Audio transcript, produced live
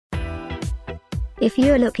If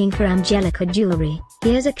you're looking for Angelica Jewelry,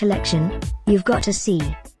 here's a collection you've got to see.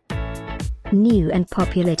 New and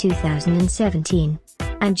popular 2017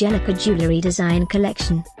 Angelica Jewelry Design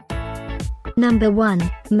Collection. Number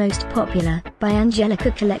 1, Most Popular by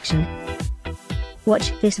Angelica Collection.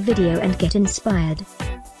 Watch this video and get inspired.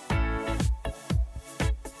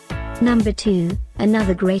 Number 2,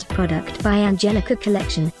 Another great product by Angelica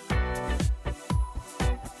Collection.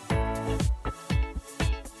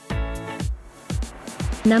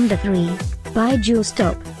 Number 3, by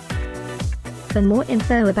JewelStop. For more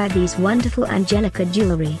info about these wonderful Angelica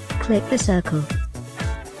Jewelry, click the circle.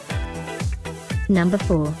 Number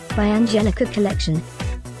 4, by Angelica Collection.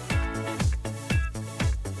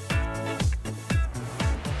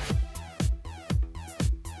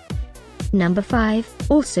 Number 5,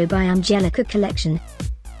 also by Angelica Collection.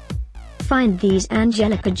 Find these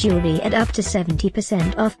Angelica Jewelry at up to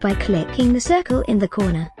 70% off by clicking the circle in the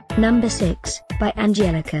corner. Number 6, by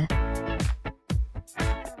Angelica.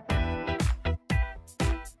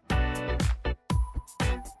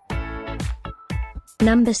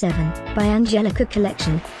 Number 7, by Angelica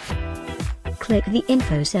Collection. Click the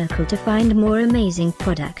info circle to find more amazing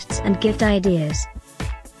products and gift ideas.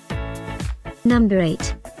 Number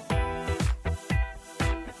 8.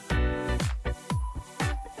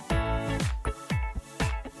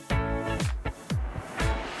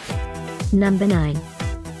 Number 9.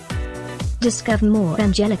 Discover more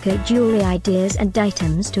Angelica Jewelry ideas and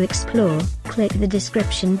items to explore, click the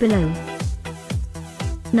description below.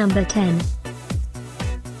 Number 10.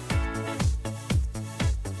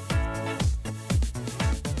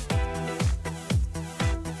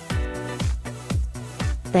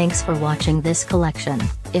 Thanks for watching this collection.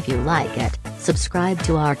 If you like it, subscribe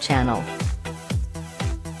to our channel.